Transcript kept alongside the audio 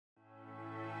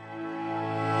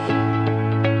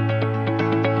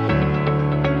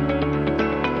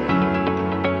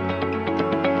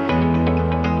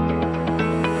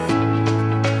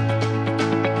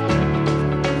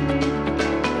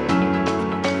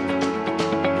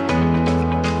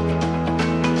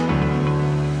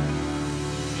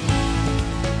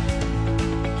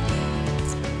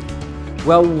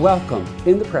Well, welcome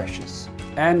in the precious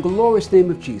and glorious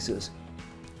name of Jesus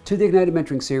to the Ignited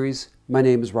Mentoring Series. My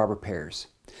name is Robert Pears.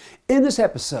 In this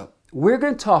episode, we're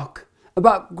going to talk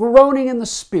about groaning in the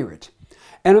Spirit,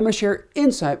 and I'm going to share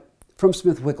insight from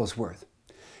Smith Wigglesworth.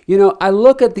 You know, I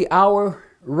look at the hour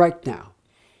right now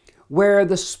where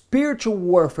the spiritual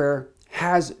warfare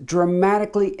has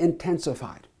dramatically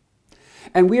intensified,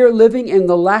 and we are living in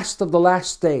the last of the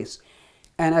last days,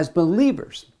 and as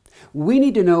believers, we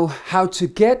need to know how to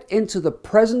get into the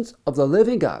presence of the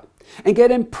living God and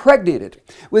get impregnated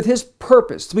with His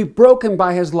purpose, to be broken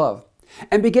by His love,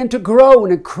 and begin to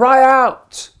groan and cry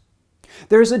out.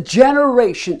 There's a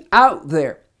generation out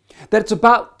there that's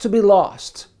about to be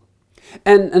lost.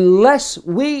 And unless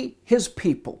we, His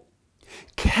people,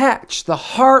 catch the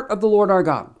heart of the Lord our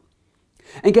God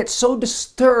and get so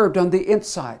disturbed on the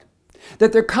inside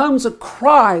that there comes a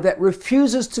cry that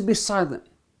refuses to be silent,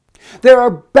 there are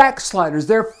backsliders,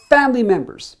 there are family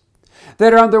members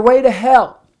that are on their way to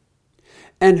hell.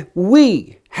 And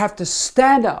we have to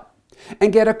stand up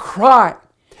and get a cry,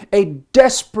 a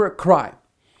desperate cry,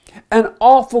 an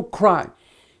awful cry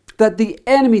that the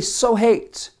enemy so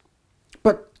hates,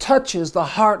 but touches the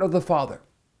heart of the Father.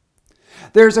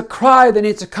 There's a cry that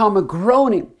needs to come, a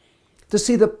groaning, to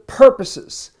see the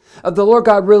purposes of the Lord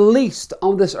God released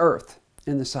on this earth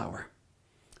in this hour.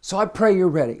 So I pray you're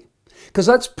ready. Because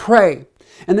let's pray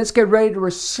and let's get ready to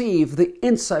receive the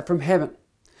insight from heaven.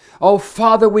 Oh,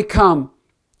 Father, we come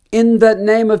in the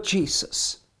name of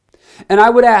Jesus. And I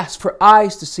would ask for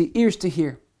eyes to see, ears to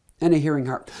hear, and a hearing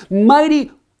heart.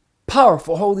 Mighty,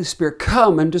 powerful Holy Spirit,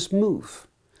 come and just move.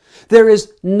 There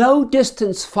is no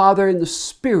distance, Father, in the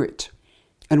Spirit.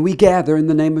 And we gather in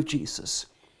the name of Jesus.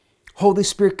 Holy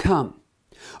Spirit, come.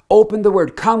 Open the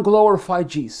Word. Come glorify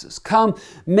Jesus. Come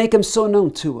make Him so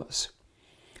known to us.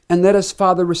 And let us,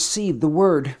 Father, receive the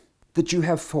word that you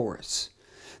have for us,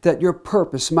 that your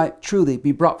purpose might truly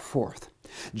be brought forth.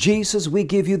 Jesus, we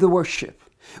give you the worship.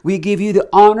 We give you the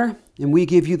honor, and we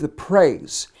give you the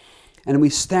praise. And we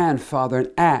stand, Father,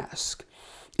 and ask,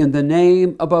 in the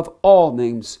name above all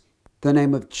names, the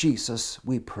name of Jesus,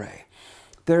 we pray.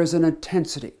 There is an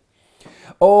intensity.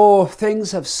 Oh,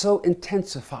 things have so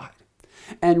intensified.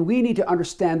 And we need to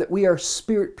understand that we are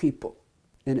spirit people.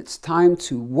 And it's time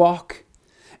to walk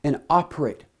and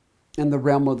operate in the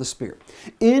realm of the Spirit.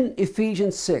 In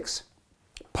Ephesians 6,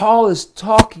 Paul is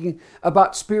talking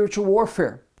about spiritual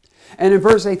warfare. And in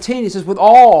verse 18, he says, with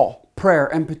all prayer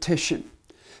and petition,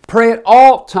 pray at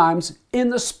all times in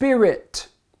the Spirit.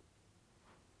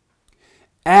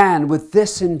 And with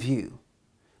this in view,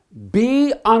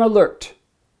 be on alert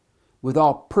with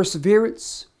all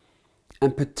perseverance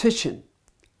and petition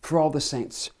for all the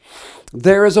saints.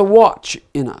 There is a watch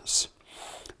in us.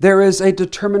 There is a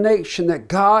determination that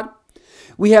God,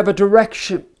 we have a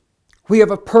direction. We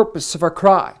have a purpose of our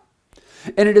cry.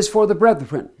 And it is for the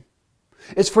brethren.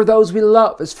 It's for those we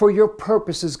love. It's for your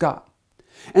purposes, God.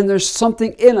 And there's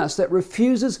something in us that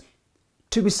refuses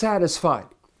to be satisfied.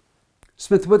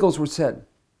 Smith Wigglesworth said,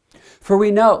 for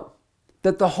we know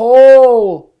that the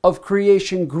whole of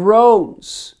creation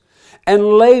groans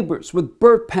and labors with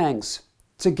birth pangs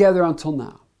together until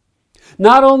now.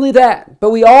 Not only that, but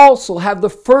we also have the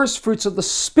first fruits of the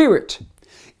Spirit.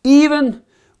 Even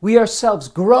we ourselves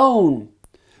groan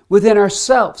within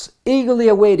ourselves, eagerly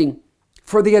awaiting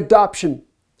for the adoption,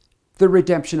 the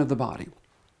redemption of the body.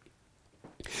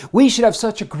 We should have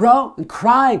such a groan and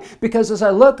crying, because as I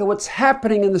look at what's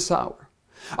happening in this hour,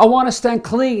 I want to stand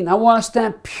clean. I want to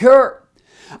stand pure.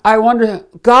 I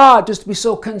want God just to be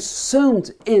so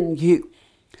consumed in you.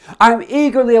 I'm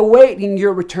eagerly awaiting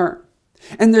your return.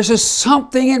 And there's just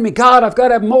something in me. God, I've got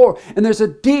to have more. And there's a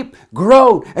deep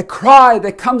groan, a cry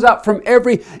that comes out from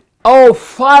every,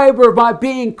 fiber of my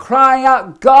being, crying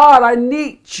out, God, I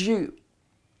need you.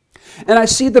 And I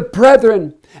see the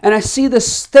brethren, and I see the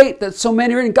state that so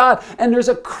many are in, God, and there's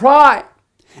a cry,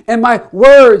 and my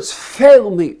words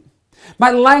fail me. My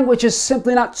language is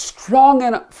simply not strong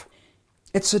enough.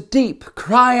 It's a deep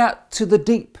cry out to the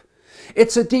deep.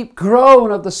 It's a deep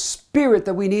groan of the Spirit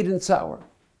that we need in this hour.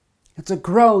 It's a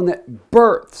groan that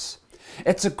births.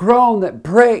 It's a groan that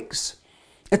breaks.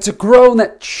 It's a groan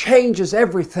that changes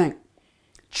everything.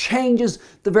 Changes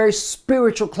the very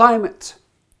spiritual climate.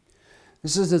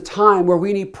 This is a time where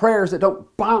we need prayers that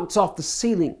don't bounce off the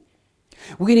ceiling.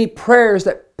 We need prayers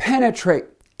that penetrate,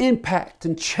 impact,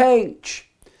 and change.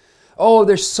 Oh,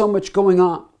 there's so much going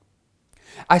on.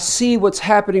 I see what's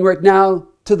happening right now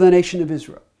to the nation of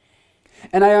Israel.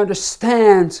 And I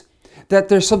understand that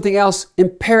there's something else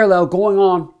in parallel going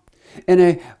on in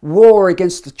a war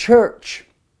against the church.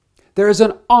 There is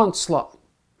an onslaught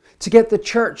to get the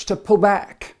church to pull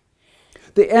back.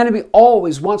 the enemy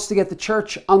always wants to get the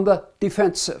church on the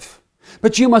defensive.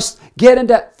 But you must get in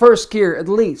that first gear at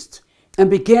least and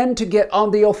begin to get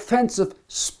on the offensive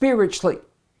spiritually.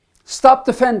 Stop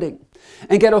defending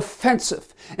and get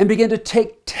offensive and begin to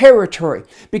take territory.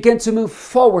 Begin to move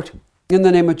forward in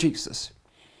the name of Jesus.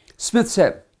 Smith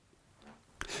said,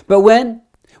 "But when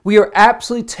we are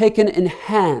absolutely taken in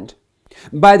hand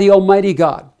by the Almighty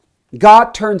God,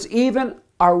 God turns even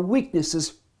our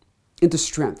weaknesses into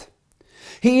strength.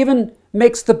 He even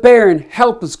makes the barren,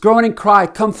 helpless, groaning cry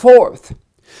come forth,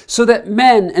 so that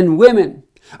men and women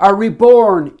are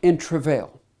reborn in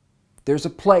travail." There's a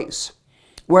place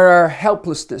where our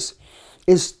helplessness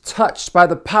is touched by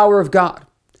the power of God,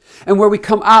 and where we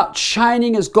come out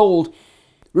shining as gold,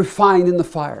 refined in the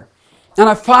fire. And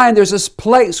I find there's this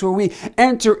place where we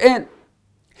enter in,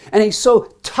 and He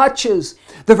so touches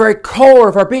the very core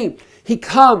of our being. He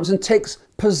comes and takes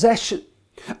possession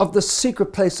of the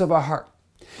secret place of our heart,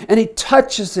 and He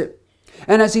touches it.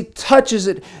 And as He touches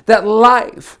it, that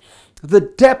life, the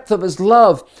depth of His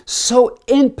love so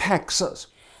impacts us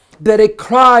that a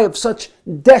cry of such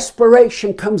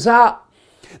desperation comes out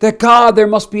that, God, there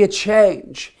must be a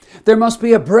change. There must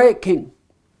be a breaking.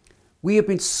 We have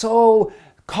been so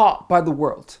caught by the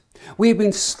world. We have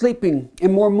been sleeping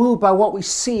and more moved by what we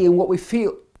see and what we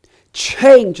feel.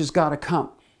 Change has got to come,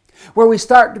 where we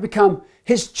start to become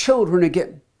His children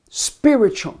again,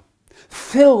 spiritual,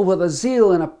 filled with a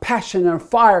zeal and a passion and a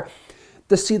fire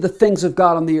to see the things of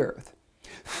God on the earth.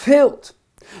 Filled,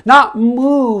 not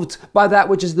moved by that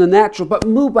which is the natural, but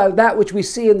moved by that which we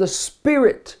see in the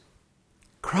Spirit,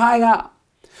 crying out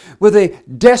with a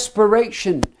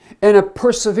desperation and a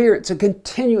perseverance, and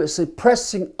continuously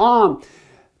pressing on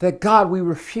that, God, we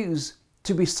refuse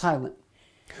to be silent.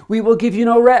 We will give you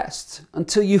no rest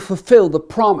until you fulfill the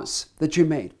promise that you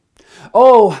made.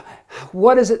 Oh,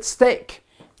 what is at stake?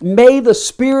 May the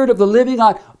Spirit of the living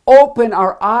God open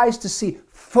our eyes to see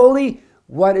fully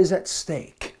what is at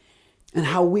stake and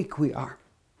how weak we are.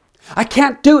 I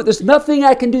can't do it. There's nothing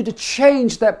I can do to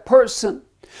change that person.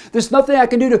 There's nothing I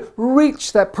can do to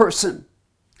reach that person.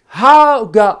 How,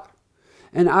 God?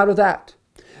 And out of that,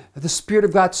 the Spirit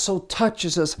of God so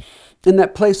touches us in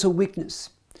that place of weakness.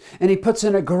 And He puts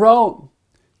in a groan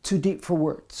too deep for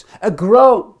words. A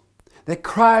groan that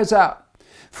cries out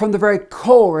from the very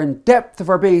core and depth of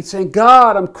our being, saying,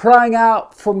 God, I'm crying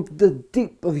out from the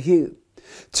deep of you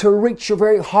to reach your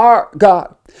very heart,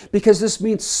 God, because this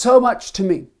means so much to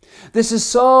me. This is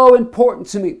so important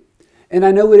to me, and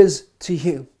I know it is to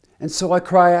you. And so I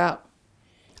cry out.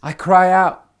 I cry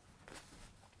out.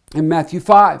 In Matthew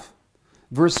 5,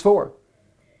 verse 4,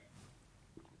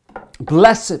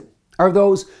 "Blessed are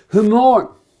those who mourn,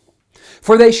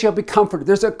 for they shall be comforted."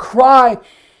 There's a cry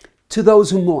to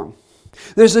those who mourn.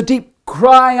 There's a deep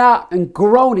cry out and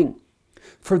groaning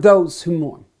for those who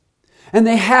mourn. And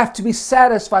they have to be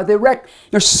satisfied.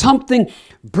 There's something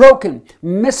broken,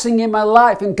 missing in my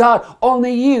life. And God,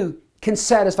 only you can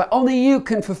satisfy. Only you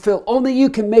can fulfill. Only you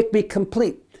can make me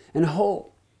complete and whole.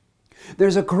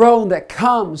 There's a groan that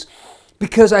comes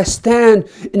because I stand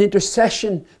in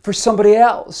intercession for somebody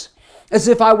else, as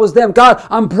if I was them. God,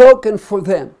 I'm broken for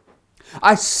them.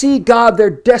 I see, God, their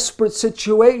desperate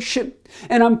situation,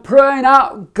 and I'm praying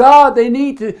out, God, they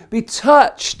need to be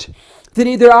touched. They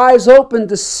need their eyes open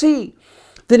to see.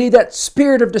 They need that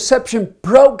spirit of deception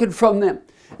broken from them.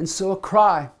 And so a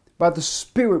cry by the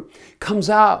Spirit comes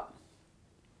out.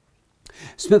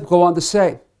 Smith goes on to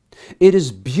say, "It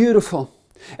is beautiful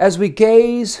as we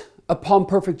gaze upon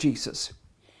perfect Jesus.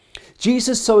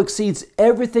 Jesus so exceeds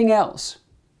everything else.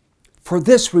 For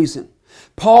this reason,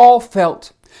 Paul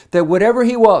felt that whatever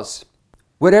he was,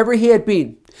 whatever he had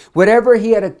been, whatever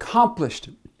he had accomplished,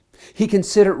 he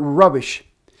considered rubbish.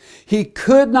 He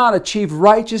could not achieve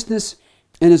righteousness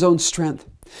in his own strength.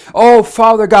 Oh,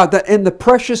 Father God, that in the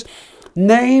precious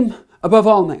name above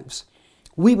all names,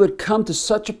 we would come to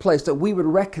such a place that we would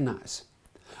recognize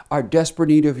our desperate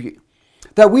need of you.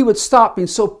 That we would stop being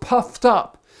so puffed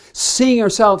up, seeing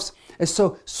ourselves as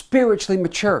so spiritually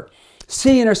mature,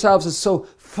 seeing ourselves as so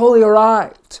fully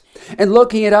arrived, and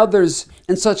looking at others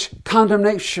in such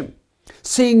condemnation,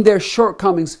 seeing their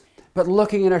shortcomings, but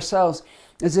looking at ourselves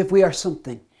as if we are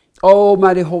something. Oh,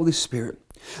 mighty Holy Spirit,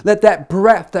 let that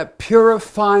breath, that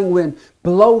purifying wind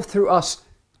blow through us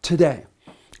today.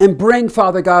 And bring,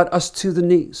 Father God, us to the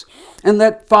knees. And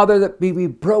let, Father, that be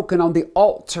broken on the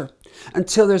altar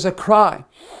until there's a cry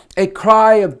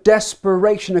of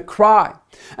desperation, a cry,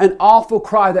 an awful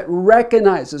cry that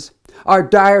recognizes our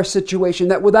dire situation,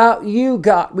 that without you,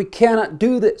 God, we cannot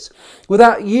do this.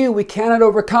 Without you, we cannot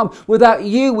overcome. Without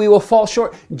you, we will fall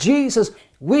short. Jesus,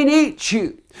 We need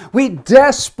you. We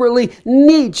desperately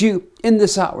need you in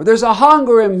this hour. There's a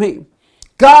hunger in me.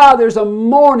 God, there's a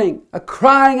mourning, a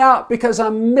crying out because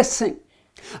I'm missing.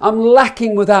 I'm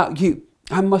lacking without you.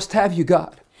 I must have you,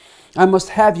 God. I must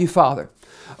have you, Father.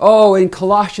 Oh, in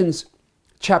Colossians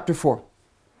chapter 4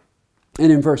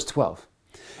 and in verse 12.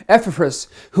 Epaphras,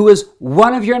 who is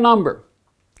one of your number,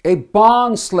 a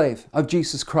bondslave of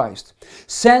Jesus Christ,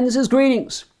 sends his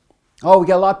greetings. Oh, we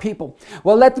got a lot of people.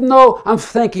 Well, let them know I'm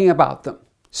thinking about them.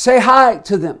 Say hi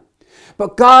to them.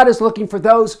 But God is looking for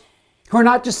those who are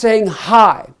not just saying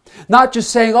hi, not just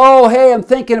saying, oh, hey, I'm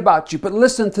thinking about you, but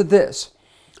listen to this.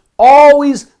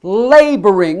 Always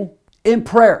laboring in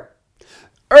prayer,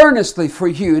 earnestly for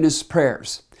you in his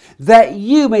prayers, that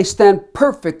you may stand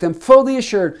perfect and fully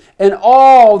assured in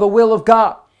all the will of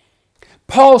God.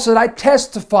 Paul said, I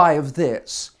testify of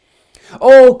this.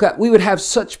 Oh, God, we would have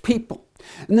such people.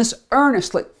 And this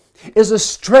earnestly is a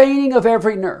straining of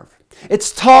every nerve.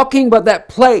 It's talking about that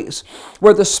place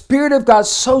where the Spirit of God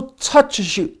so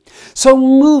touches you, so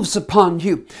moves upon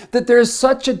you, that there's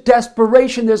such a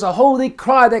desperation. There's a holy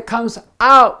cry that comes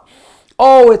out.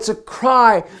 Oh, it's a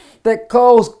cry that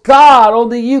goes, God,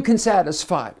 only you can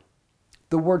satisfy.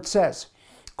 The word says,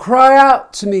 cry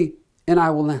out to me and I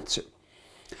will answer.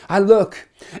 I look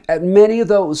at many of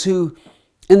those who,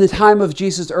 in the time of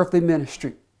Jesus' earthly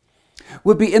ministry,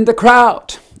 would be in the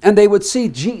crowd and they would see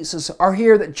Jesus or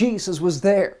hear that Jesus was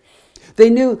there. They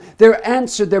knew their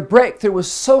answer, their breakthrough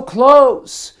was so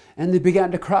close, and they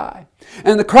began to cry.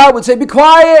 And the crowd would say, be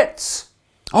quiet.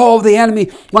 Oh, the enemy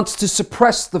wants to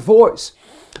suppress the voice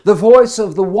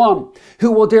of the one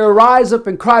who will dare rise up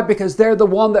and cry because they're the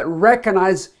one that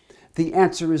recognize the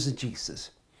answer is in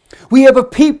Jesus. We have a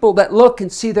people that look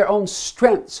and see their own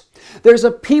strengths. There's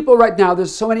a people right now,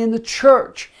 there's so many in the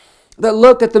church that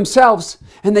look at themselves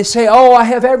and they say, oh, I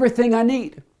have everything I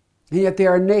need. And yet they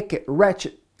are naked,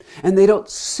 wretched, and they don't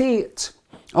see it.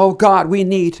 Oh God, we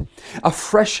need a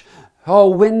fresh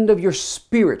wind of your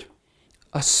Spirit,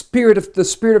 the Spirit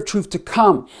of truth to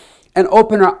come and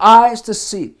open our eyes to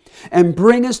see and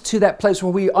bring us to that place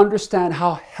where we understand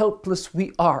how helpless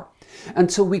we are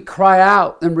until we cry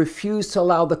out and refuse to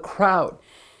allow the crowd,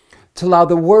 to allow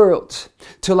the world,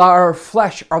 to allow our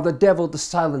flesh or the devil to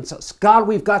silence us. God,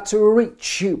 we've got to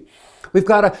reach you. We've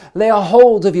got to lay a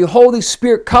hold of you. Holy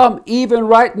Spirit, come even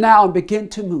right now and begin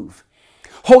to move.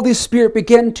 Holy Spirit,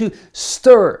 begin to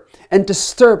stir and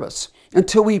disturb us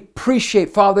until we appreciate,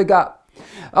 Father God,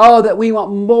 oh, that we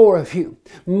want more of you.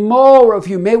 More of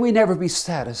you. May we never be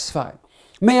satisfied.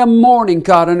 May a mourning,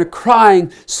 God, and a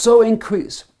crying so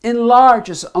increase. Enlarge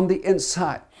us on the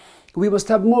inside. We must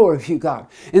have more of you, God.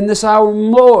 In this hour,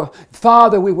 more.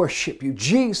 Father, we worship you.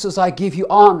 Jesus, I give you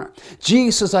honor.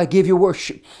 Jesus, I give you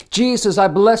worship. Jesus, I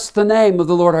bless the name of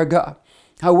the Lord our God.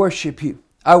 I worship you.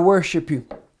 I worship you.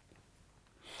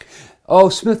 Oh,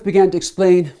 Smith began to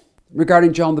explain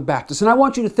regarding John the Baptist. And I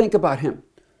want you to think about him.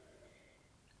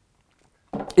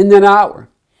 In that hour,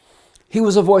 he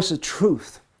was a voice of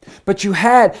truth. But you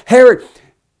had Herod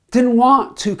didn't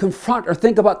want to confront or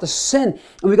think about the sin.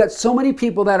 And we got so many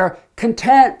people that are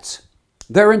content.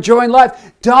 They're enjoying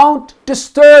life. Don't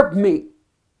disturb me.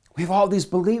 We have all these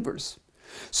believers.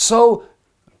 So,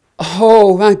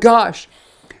 oh my gosh,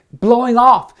 blowing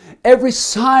off every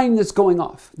sign that's going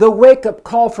off. The wake-up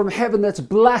call from heaven that's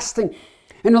blasting.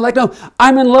 And they're like, no,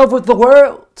 I'm in love with the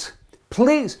world.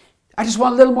 Please, I just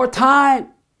want a little more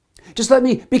time. Just let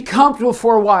me be comfortable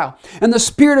for a while. And the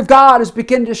Spirit of God is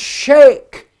beginning to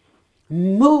shake.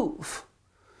 Move.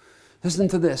 Listen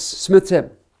to this. Smith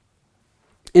said,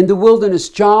 in the wilderness,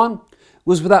 John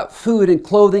was without food and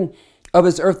clothing of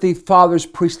his earthly father's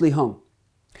priestly home.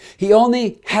 He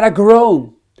only had a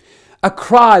groan, a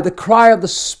cry, the cry of the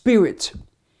Spirit.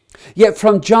 Yet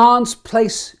from John's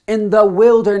place in the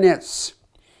wilderness,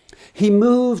 he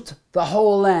moved the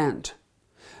whole land.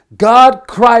 God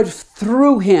cried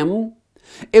through him.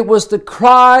 It was the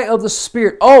cry of the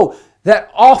Spirit. Oh, that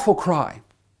awful cry.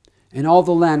 And all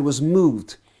the land was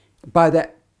moved by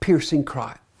that piercing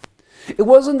cry. It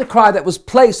wasn't the cry that was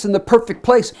placed in the perfect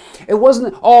place. It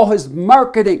wasn't all his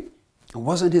marketing. It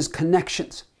wasn't his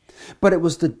connections. But it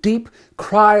was the deep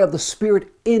cry of the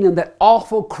Spirit in him, that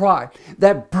awful cry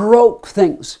that broke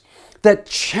things, that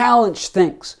challenged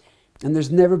things. And there's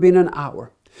never been an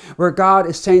hour where God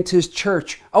is saying to his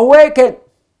church, awaken,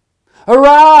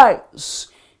 arise,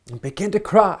 and begin to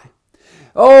cry.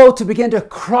 Oh, to begin to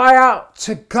cry out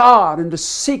to God and to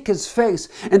seek his face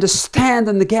and to stand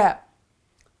in the gap,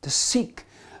 to seek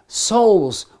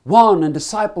souls won and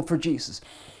discipled for Jesus,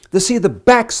 to see the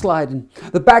backsliding,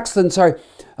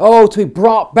 to be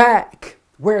brought back.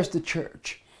 Where's the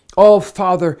church? Oh,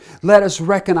 Father, let us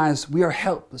recognize we are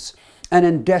helpless and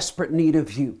in desperate need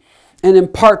of you. And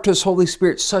impart to us, Holy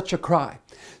Spirit, such a cry,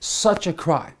 such a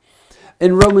cry.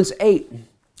 In Romans 8,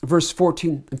 verse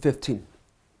 14 and 15.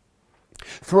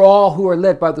 For all who are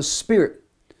led by the Spirit,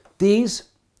 these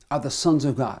are the sons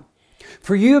of God.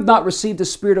 For you have not received the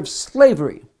spirit of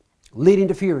slavery, leading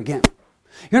to fear again.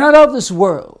 You're not of this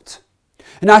world.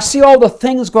 And I see all the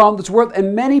things going on in this world,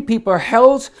 and many people are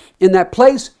held in that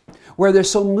place where they're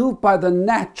so moved by the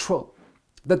natural,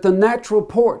 that the natural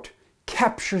port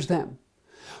captures them,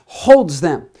 holds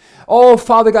them. Oh,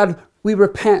 Father God, we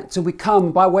repent and we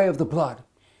come by way of the blood.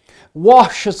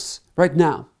 Wash us right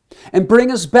now and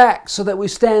bring us back so that we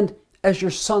stand as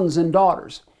your sons and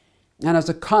daughters. And as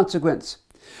a consequence,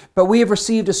 but we have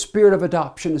received a spirit of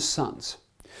adoption as sons,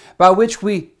 by which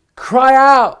we cry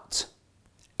out,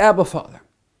 Abba, Father.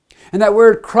 And that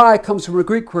word cry comes from a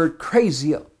Greek word,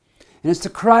 krazio. And it's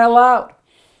to cry aloud.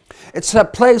 It's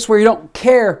that place where you don't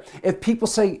care if people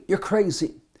say you're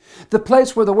crazy. The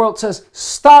place where the world says,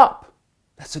 stop.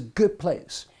 That's a good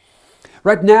place.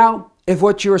 Right now, if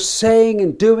what you're saying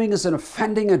and doing is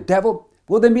offending a devil,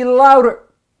 well, then be louder.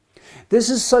 This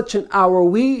is such an hour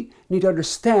we need to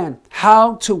understand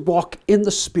how to walk in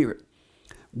the Spirit,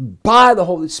 by the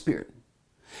Holy Spirit,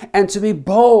 and to be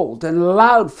bold and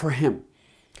loud for Him.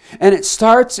 And it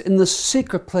starts in the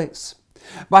secret place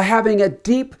by having a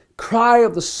deep cry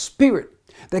of the Spirit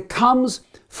that comes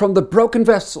from the broken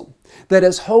vessel that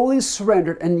is wholly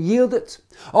surrendered and yielded.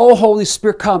 Oh, Holy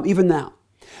Spirit, come even now.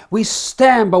 We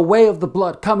stand by way of the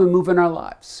blood. Come and move in our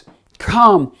lives.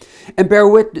 Come and bear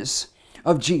witness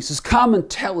of Jesus. Come and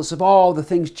tell us of all the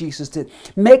things Jesus did.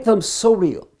 Make them so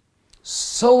real,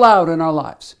 so loud in our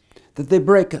lives that they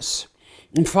break us.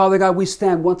 And Father God, we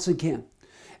stand once again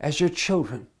as your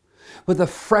children with a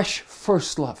fresh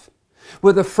first love,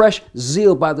 with a fresh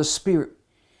zeal by the Spirit,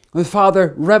 with,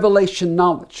 Father, revelation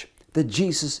knowledge that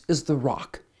Jesus is the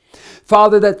rock.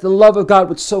 Father, that the love of God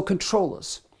would so control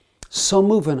us, so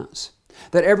move in us,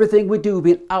 that everything we do would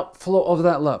be an outflow of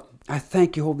that love. I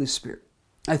thank you, Holy Spirit.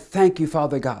 I thank you,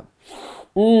 Father God.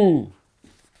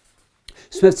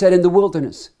 Smith said in the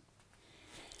wilderness.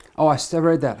 Oh, I still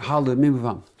read that. Hallelujah. Let me move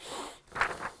on.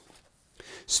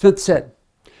 Smith said,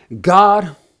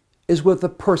 God is with the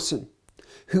person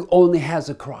who only has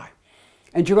a cry.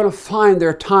 And you're going to find there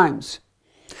are times,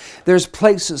 there's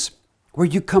places where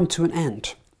you come to an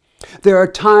end. There are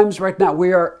times right now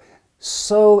we are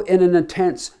so in an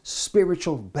intense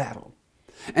spiritual battle.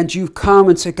 And you've come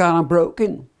and said, God, I'm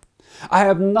broken. I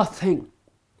have nothing,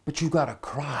 but you've got to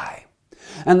cry.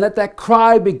 And let that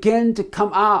cry begin to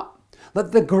come out.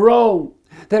 Let the groan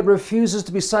that refuses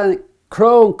to be silent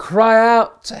cry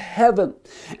out to heaven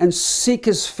and seek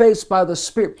His face by the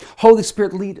Spirit. Holy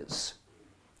Spirit, lead us.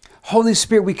 Holy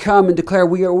Spirit, we come and declare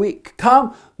we are weak.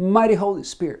 Come, mighty Holy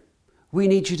Spirit. We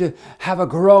need you to have a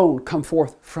groan come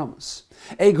forth from us.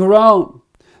 A groan,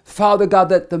 Father God,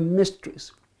 that the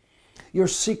mysteries, your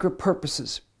secret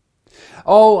purposes.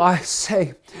 Oh, I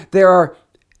say, there are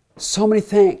so many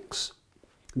things.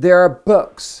 There are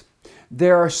books.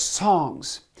 There are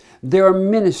songs. There are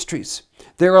ministries.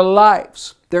 There are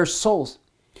lives. There are souls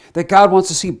that God wants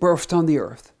to see birthed on the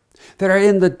earth, that are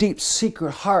in the deep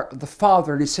secret heart of the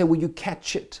Father. And He said, will you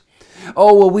catch it?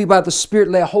 Oh, will we by the Spirit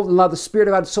lay a hold and allow the Spirit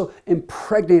of God to so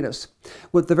impregnate us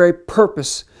with the very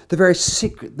purpose, the very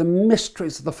secret, the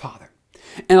mysteries of the Father,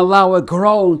 and allow a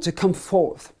groan to come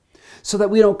forth so that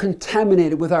we don't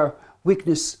contaminate it with our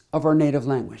weakness of our native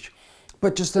language,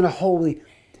 but just in a holy,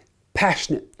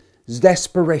 passionate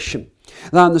desperation,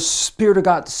 allowing the Spirit of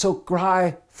God to so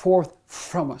cry forth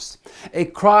from us. A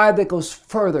cry that goes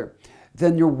further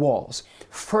than your walls,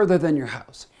 further than your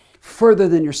house, further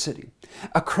than your city.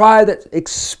 A cry that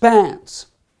expands.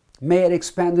 May it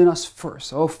expand in us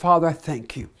first. Oh, Father, I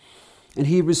thank you. In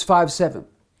Hebrews 5:7,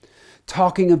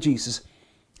 talking of Jesus,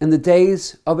 in the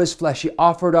days of His flesh, He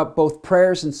offered up both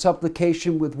prayers and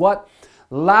supplication with what?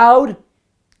 Loud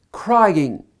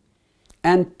crying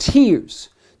and tears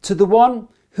to the one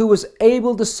who was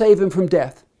able to save Him from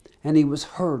death. And He was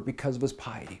heard because of His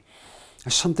piety.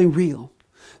 There's something real.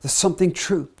 There's something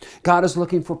true. God is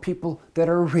looking for people that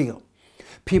are real.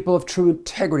 People of true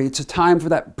integrity. It's a time for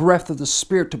that breath of the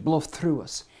Spirit to blow through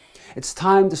us. It's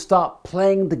time to stop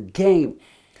playing the game.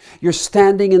 You're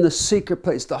standing in the secret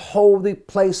place, the holy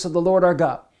place of the Lord our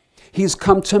God. He's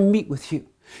come to meet with you.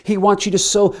 He wants you to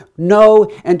so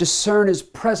know and discern His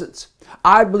presence.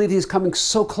 I believe He's coming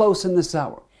so close in this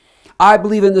hour. I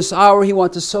believe in this hour He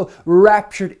wants us so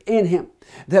raptured in Him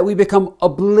that we become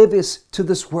oblivious to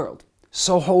this world,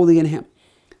 so holy in Him.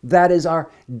 That is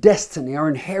our destiny, our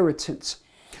inheritance.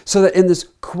 So that in this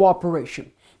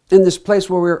cooperation, in this place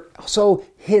where we're so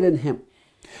hid in Him.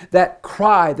 That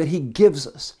cry that He gives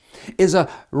us is a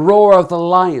roar of the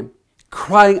lion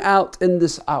crying out in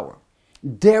this hour,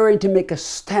 daring to make a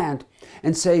stand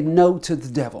and say no to the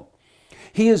devil.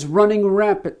 He is running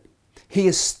rampant. He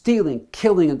is stealing,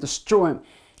 killing, and destroying.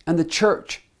 And the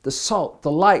church, the salt,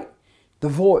 the light, the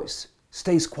voice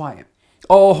stays quiet.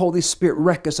 Oh, Holy Spirit,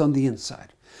 wreck us on the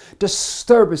inside.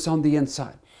 Disturb us on the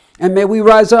inside. And may we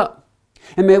rise up.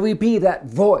 And may we be that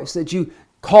voice that you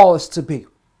call us to be.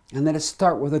 And let us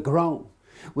start with a groan,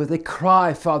 with a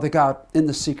cry, Father God, in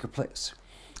the secret place.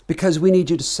 Because we need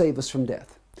you to save us from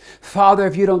death. Father,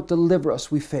 if you don't deliver us,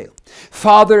 we fail.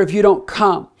 Father, if you don't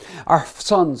come, our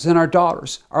sons and our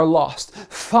daughters are lost.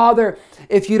 Father,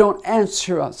 if you don't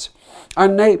answer us, our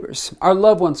neighbors, our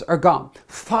loved ones are gone.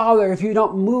 Father, if you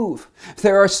don't move,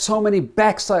 there are so many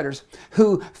backsliders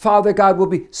who, Father God, will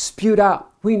be spewed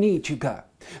out. We need you, God.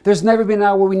 There's never been an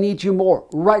hour where we need you more.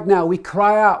 Right now, we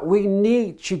cry out, we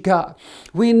need you, God.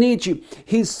 We need you.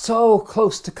 He's so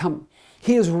close to coming.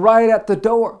 He is right at the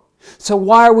door. So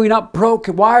why are we not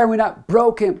broken? Why are we not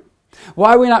broken?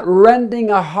 Why are we not rending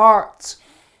our hearts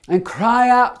and cry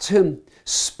out to Him?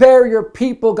 Spare your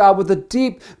people, God, with a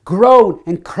deep groan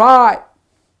and cry.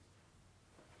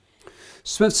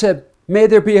 Smith said, may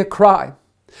there be a cry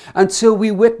until we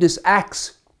witness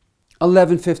Acts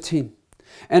 11:15.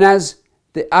 And as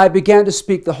I began to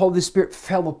speak, the Holy Spirit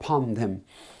fell upon them.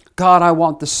 God, I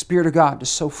want the Spirit of God to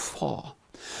so fall.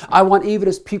 I want, even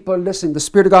as people are listening, the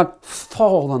Spirit of God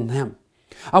fall on them.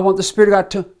 I want the Spirit of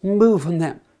God to move on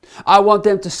them. I want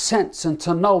them to sense and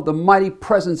to know the mighty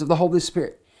presence of the Holy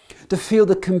Spirit, to feel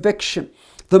the conviction,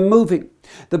 the moving,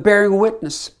 the bearing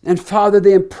witness, and Father,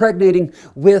 the impregnating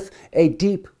with a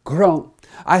deep groan.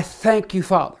 I thank you,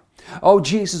 Father. Oh,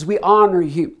 Jesus, we honor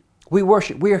you. We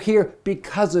worship. We are here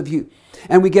because of you.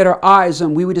 And we get our eyes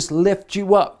on, we would just lift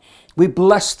you up. We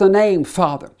bless the name,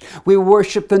 Father. We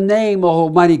worship the name,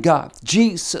 Almighty God.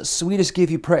 Jesus, we just give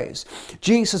you praise.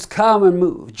 Jesus, come and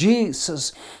move.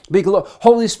 Jesus, be glorified.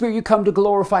 Holy Spirit, you come to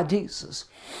glorify Jesus.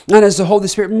 And as the Holy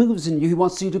Spirit moves in you, He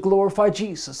wants you to glorify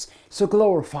Jesus. So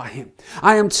glorify Him.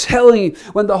 I am telling you,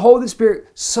 when the Holy Spirit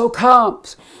so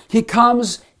comes, He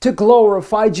comes to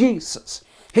glorify Jesus.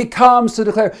 He comes to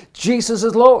declare Jesus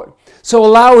is Lord. So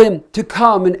allow Him to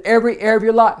come in every area of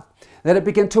your life. Let it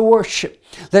begin to worship.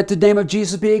 Let the name of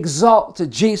Jesus be exalted.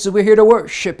 Jesus, we're here to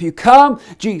worship you. Come,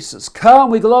 Jesus.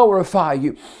 Come, we glorify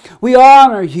you. We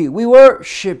honor you. We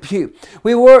worship you.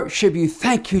 We worship you.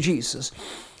 Thank you, Jesus.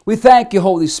 We thank you,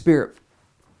 Holy Spirit.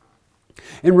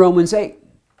 In Romans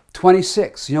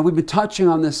 8:26, we've been touching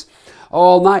on this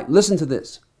all night. Listen to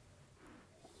this.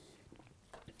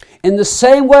 In the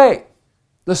same way,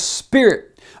 the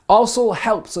Spirit also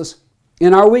helps us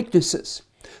in our weaknesses.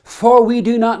 For we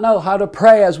do not know how to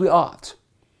pray as we ought.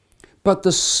 But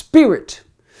the Spirit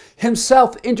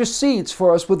Himself intercedes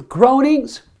for us with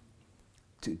groanings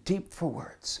too deep for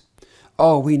words.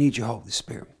 Oh, we need you, Holy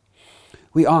Spirit.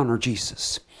 We honor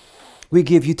Jesus. We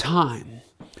give you time.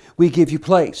 We give you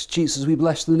place. Jesus, we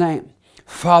bless the name.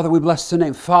 Father, we bless the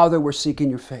name. Father, we're seeking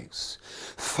your face.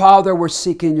 Father, we're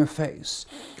seeking your face.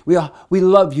 We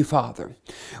love you, Father.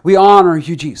 We honor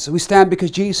you, Jesus. We stand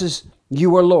because Jesus,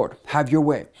 you are Lord. Have your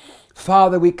way.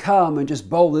 Father, we come and just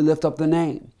boldly lift up the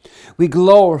name. We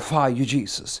glorify you,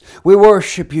 Jesus. We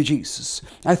worship you, Jesus.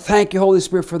 I thank you, Holy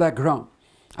Spirit, for that groan.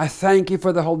 I thank you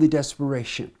for the holy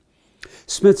desperation.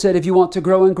 Smith said, if you want to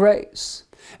grow in grace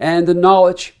and the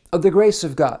knowledge of the grace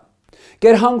of God,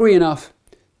 get hungry enough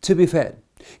to be fed.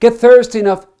 Get thirsty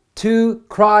enough to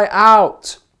cry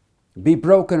out. Be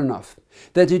broken enough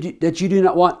that you do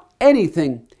not want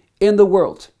anything in the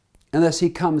world unless He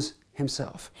comes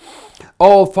Himself.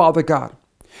 Oh, Father God,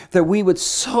 that we would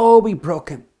so be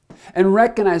broken and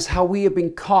recognize how we have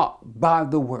been caught by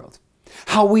the world,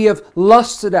 how we have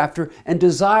lusted after and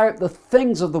desired the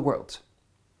things of the world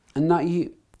and not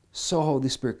you. So, Holy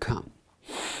Spirit, come.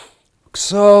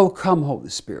 So come, Holy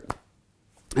Spirit,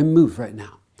 and move right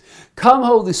now. Come,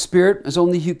 Holy Spirit, as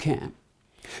only you can.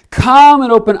 Come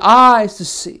and open eyes to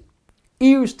see,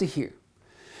 ears to hear,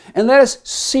 and let us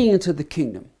see into the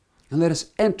kingdom, and let us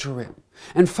enter in.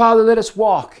 And Father, let us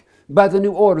walk by the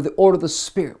new order, the order of the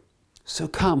Spirit. So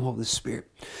come, Holy Spirit.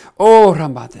 Oh,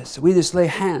 Rambates, we just lay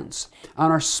hands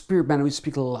on our spirit man and we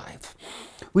speak life.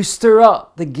 We stir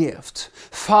up the gift.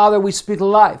 Father, we speak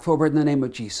life over it in the name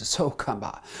of Jesus. Oh, come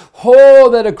by. Oh,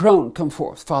 let a groan come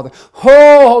forth, Father.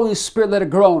 Oh, Holy Spirit, let a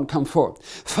groan come forth.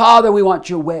 Father, we want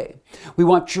your way. We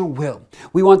want your will.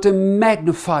 We want to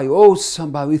magnify you. Oh,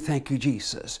 somebody, we thank you,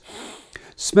 Jesus.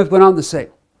 Smith went on to say,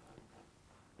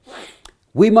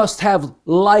 we must have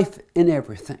life in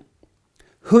everything.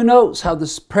 Who knows how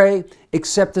to pray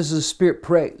except as the Spirit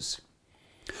prays?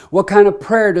 What kind of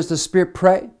prayer does the Spirit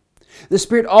pray? The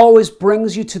Spirit always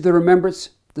brings you to the remembrance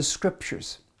the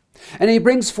Scriptures. And He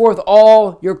brings forth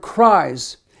all your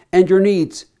cries and your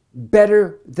needs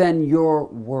better than your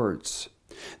words.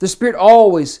 The Spirit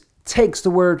always takes the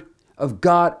Word of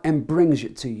God and brings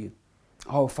it to you.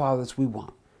 Oh, Father, that's what we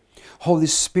want. Holy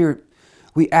Spirit,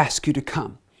 we ask you to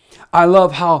come. I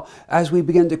love how as we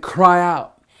begin to cry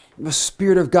out, the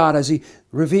Spirit of God, as He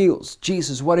reveals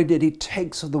Jesus, what He did, He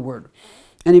takes of the Word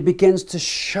and He begins to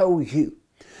show you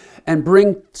and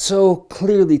bring so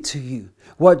clearly to you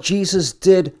what Jesus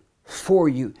did for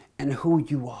you and who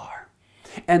you are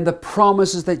and the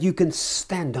promises that you can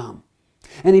stand on.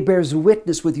 And He bears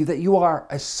witness with you that you are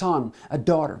a son, a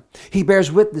daughter. He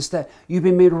bears witness that you've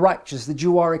been made righteous, that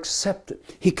you are accepted.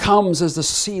 He comes as the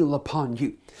seal upon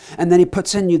you. And then He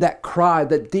puts in you that cry,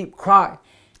 that deep cry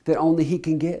that only He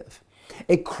can give.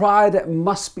 A cry that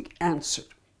must be answered.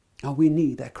 Oh, we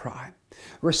need that cry.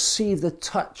 Receive the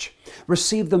touch.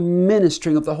 Receive the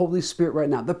ministering of the Holy Spirit right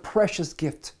now. The precious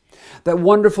gift. That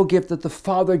wonderful gift that the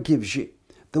Father gives you.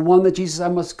 The one that Jesus, I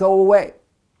must go away.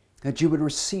 That you would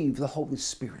receive the Holy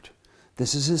Spirit.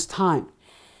 This is His time.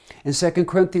 In 2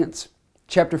 Corinthians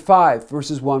chapter 5,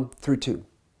 verses 1 through 2.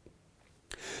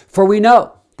 For we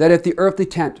know that if the earthly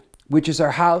tent, which is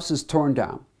our house, is torn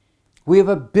down, we have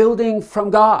a building from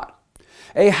God,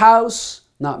 a house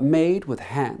not made with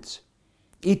hands,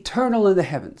 eternal in the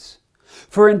heavens.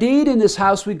 For indeed in this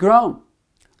house we groan,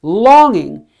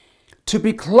 longing to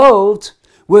be clothed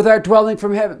with our dwelling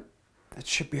from heaven. That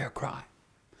should be our cry.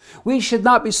 We should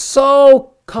not be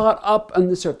so caught up on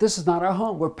this earth. This is not our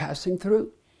home. We're passing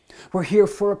through. We're here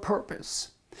for a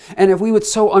purpose. And if we would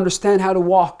so understand how to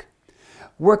walk,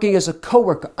 working as a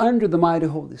co-worker under the mighty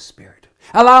Holy Spirit,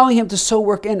 allowing Him to so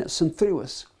work in us and through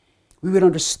us, we would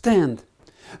understand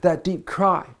that deep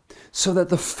cry so that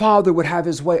the Father would have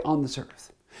His way on this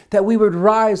earth. That we would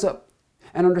rise up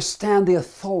and understand the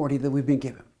authority that we've been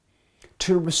given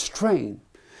to restrain,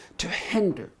 to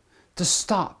hinder, to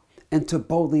stop, and to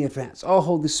boldly advance. Oh,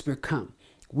 Holy Spirit, come.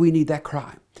 We need that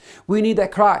cry. We need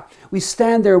that cry. We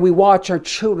stand there and we watch our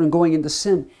children going into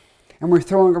sin and we're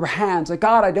throwing our hands like,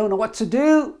 God, I don't know what to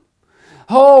do.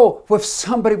 Oh, if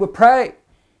somebody would pray.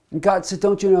 And God said,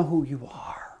 don't you know who you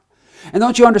are? And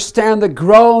don't you understand the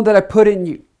groan that I put in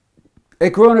you? A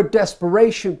groan of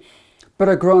desperation, but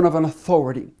a groan of an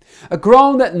authority. A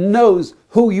groan that knows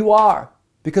who you are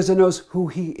because it knows who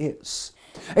He is.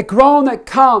 A groan that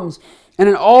comes and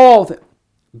in all that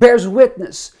bears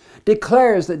witness,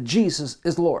 declares that Jesus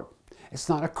is Lord. It's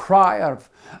not a cry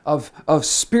of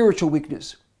spiritual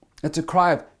weakness. It's a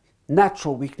cry of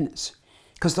natural weakness.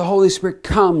 Because the Holy Spirit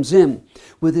comes in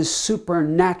with His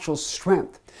supernatural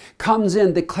strength. Comes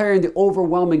in declaring the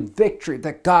overwhelming victory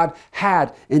that God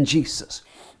had in Jesus.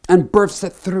 And births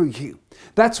it through you.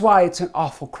 That's why it's an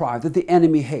awful cry that the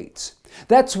enemy hates.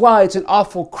 That's why it's an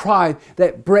awful cry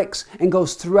that breaks and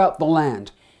goes throughout the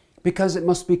land. Because it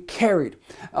must be carried.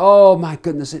 Oh my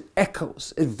goodness, it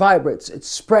echoes, it vibrates, it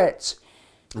spreads.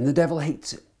 And the devil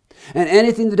hates it. And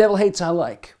anything the devil hates, I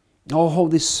like. Oh,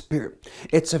 Holy Spirit.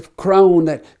 It's a groan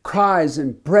that cries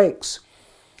and breaks.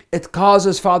 It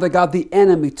causes, Father God, the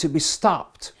enemy to be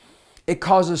stopped. It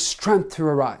causes strength to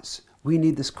arise. We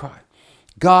need this cry.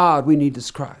 God, we need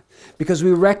this cry. Because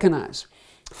we recognize,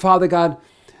 Father God,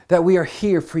 that we are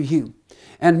here for you.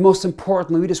 And most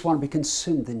importantly, we just want to be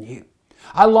consumed in you.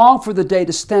 I long for the day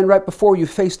to stand right before you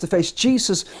face to face.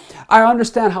 Jesus, I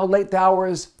understand how late the hour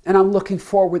is, and I'm looking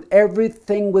forward with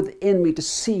everything within me to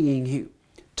seeing you,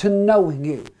 to knowing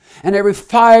you. And every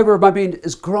fiber of my being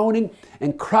is groaning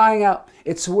and crying out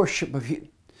its worship of you.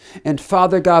 And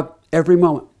Father God, every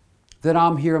moment that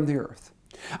I'm here on the earth,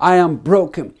 I am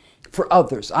broken for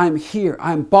others. I am here.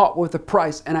 I am bought with a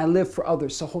price, and I live for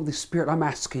others. So Holy Spirit, I'm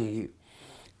asking you,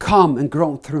 come and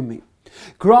groan through me.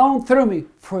 Groan through me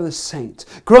for the saints.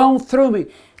 Groan through me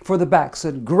for the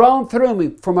backslidden. Groan through me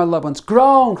for my loved ones.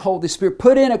 Groan, Holy Spirit.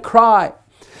 Put in a cry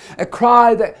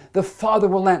that the Father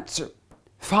will answer.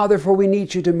 Father, for we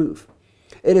need you to move.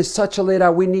 It is such a late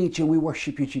hour. We need you and we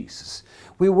worship you, Jesus.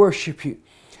 We worship you.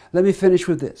 Let me finish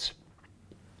with this.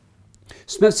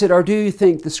 Smith said, or do you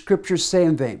think the Scriptures say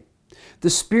in vain? The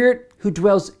Spirit who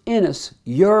dwells in us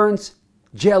yearns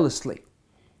jealously.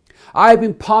 I've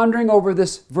been pondering over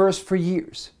this verse for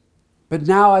years, but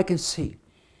now I can see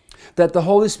that the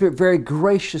Holy Spirit very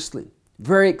graciously,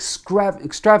 very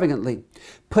extravagantly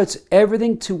puts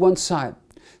everything to one side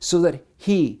so that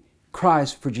He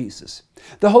cries for Jesus.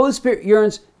 The Holy Spirit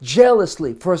yearns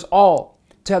jealously for us all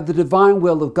to have the divine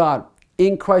will of God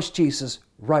in Christ Jesus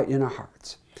right in our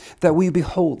hearts, that we be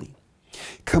holy,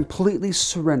 completely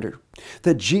surrendered,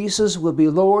 that Jesus will be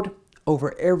Lord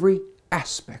over every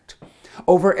aspect,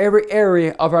 over every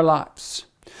area of our lives.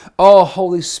 Oh,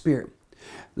 Holy Spirit,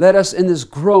 let us in this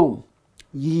groan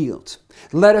yield.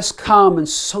 Let us come and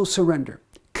so surrender.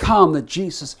 Come that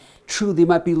Jesus truly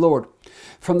might be Lord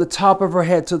from the top of our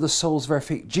head to the soles of our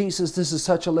feet. Jesus, this is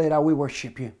such a late hour. We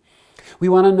worship you. We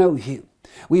want to know you.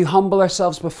 We humble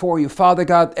ourselves before you. Father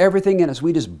God, everything in us,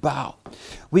 we just bow.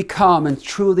 We come and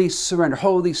truly surrender.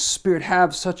 Holy Spirit,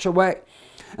 have such a way.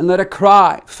 And let a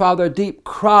cry, Father, a deep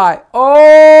cry.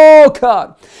 Oh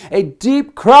God, a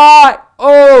deep cry.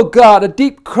 Oh God, a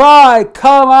deep cry.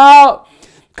 Come out.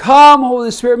 Come,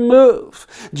 Holy Spirit, move.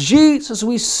 Jesus,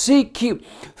 we seek you.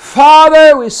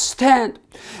 Father, we stand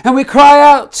and we cry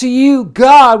out to you.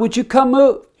 God, would you come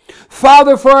move?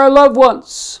 Father, for our loved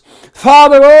ones.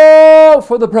 Father, oh,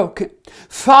 for the broken.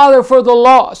 Father, for the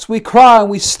lost. We cry and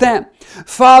we stand.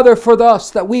 Father, for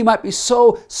us, that we might be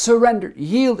so surrendered,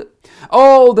 yielded.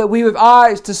 Oh, that we have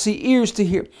eyes to see, ears to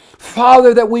hear.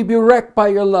 Father, that we be wrecked by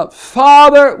your love.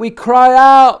 Father, we cry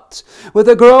out with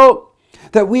a groan,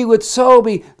 that we would so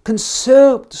be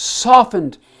consumed,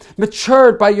 softened,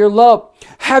 matured by your love.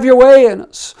 Have your way in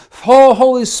us. Oh,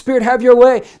 Holy Spirit, have your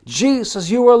way. Jesus,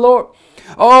 you are Lord.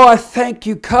 Oh, I thank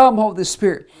you. Come, Holy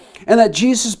Spirit. And that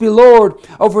Jesus be Lord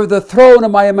over the throne of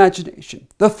my imagination,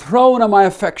 the throne of my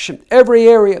affection, every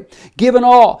area, given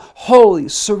all, holy,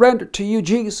 surrender to you,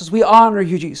 Jesus. We honor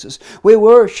you, Jesus. We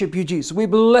worship you, Jesus. We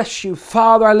bless you.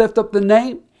 Father, I lift up the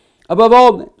name above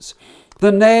all names,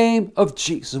 the name of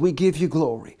Jesus. We give you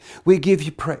glory. We give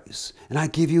you praise. And I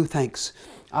give you thanks.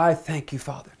 I thank you,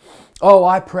 Father. Oh,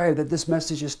 I pray that this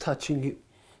message is touching you.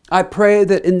 I pray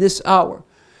that in this hour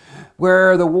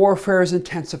where the warfare is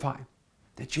intensifying,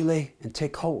 that you lay and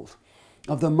take hold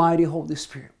of the mighty Holy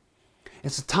Spirit.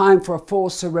 It's a time for a full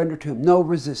surrender to Him. No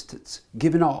resistance.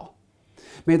 Given all.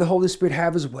 May the Holy Spirit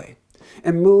have His way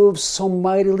and move so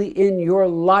mightily in your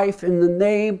life in the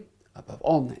name above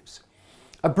all names.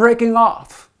 A breaking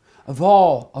off of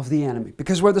all of the enemy.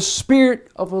 Because where the Spirit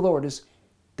of the Lord is,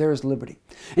 there is liberty.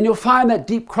 And you'll find that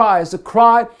deep cry is a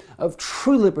cry of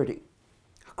true liberty.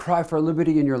 A cry for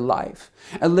liberty in your life.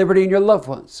 A liberty in your loved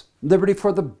ones. Liberty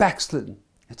for the backslidden.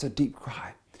 It's a deep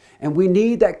cry. And we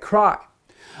need that cry.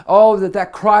 Oh,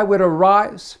 that cry would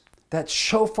arise. That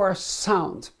shofar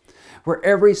sound. Where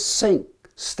every saint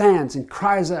stands and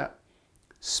cries out,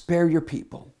 spare your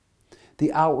people.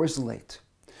 The hour is late.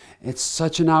 It's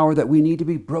such an hour that we need to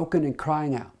be broken and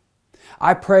crying out.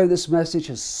 I pray this message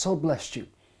has so blessed you.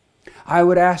 I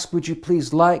would ask, would you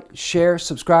please like, share,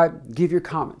 subscribe, give your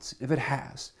comments if it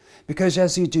has. Because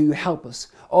as you do, you help us.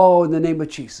 Oh, in the name of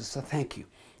Jesus, I thank you.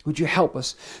 Would you help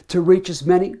us to reach as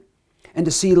many and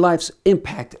to see lives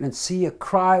impacted and see a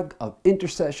cry of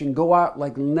intercession go out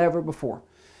like never before.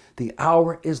 The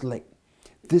hour is late.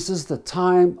 This is the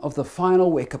time of the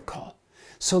final wake-up call.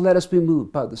 So let us be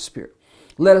moved by the Spirit.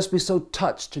 Let us be so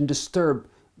touched and disturbed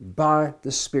by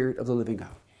the Spirit of the living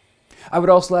God. I would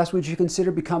also ask, would you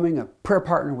consider becoming a prayer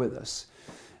partner with us?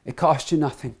 It costs you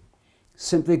nothing.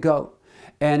 Simply go.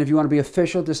 And if you want to be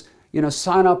official, just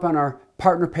sign up on our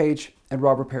partner page at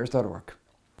robertpears.org.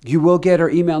 You will get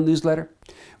our email newsletter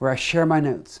where I share my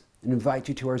notes and invite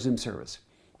you to our Zoom service.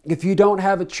 If you don't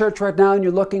have a church right now and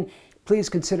you're looking, please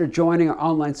consider joining our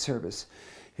online service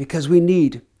because we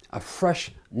need a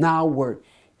fresh now word.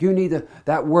 You need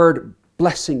that word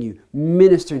blessing you,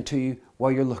 ministering to you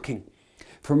while you're looking.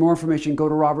 For more information, go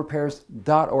to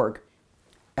robertpears.org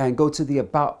and go to the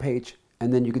About page,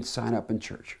 and then you can sign up in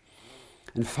church.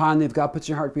 And finally, if God puts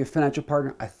in your heart to be a financial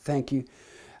partner, I thank you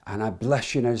and I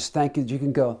bless you. And I just thank you that you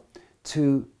can go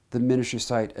to the ministry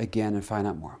site again and find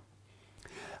out more.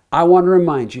 I want to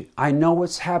remind you, I know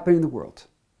what's happening in the world,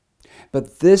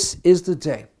 but this is the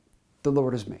day the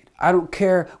Lord has made. I don't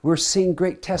care. We're seeing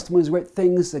great testimonies, great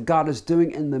things that God is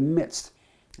doing in the midst.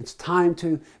 It's time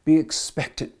to be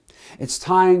expectant. It's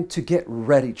time to get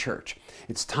ready, church.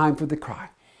 It's time for the cry.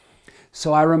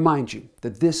 So I remind you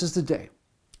that this is the day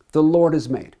the Lord has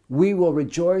made. We will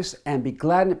rejoice and be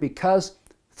glad in it because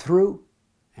through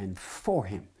and for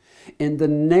Him. In the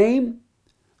name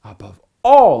above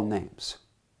all names,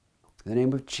 the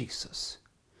name of Jesus.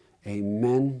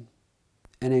 Amen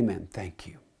and amen. Thank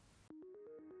you.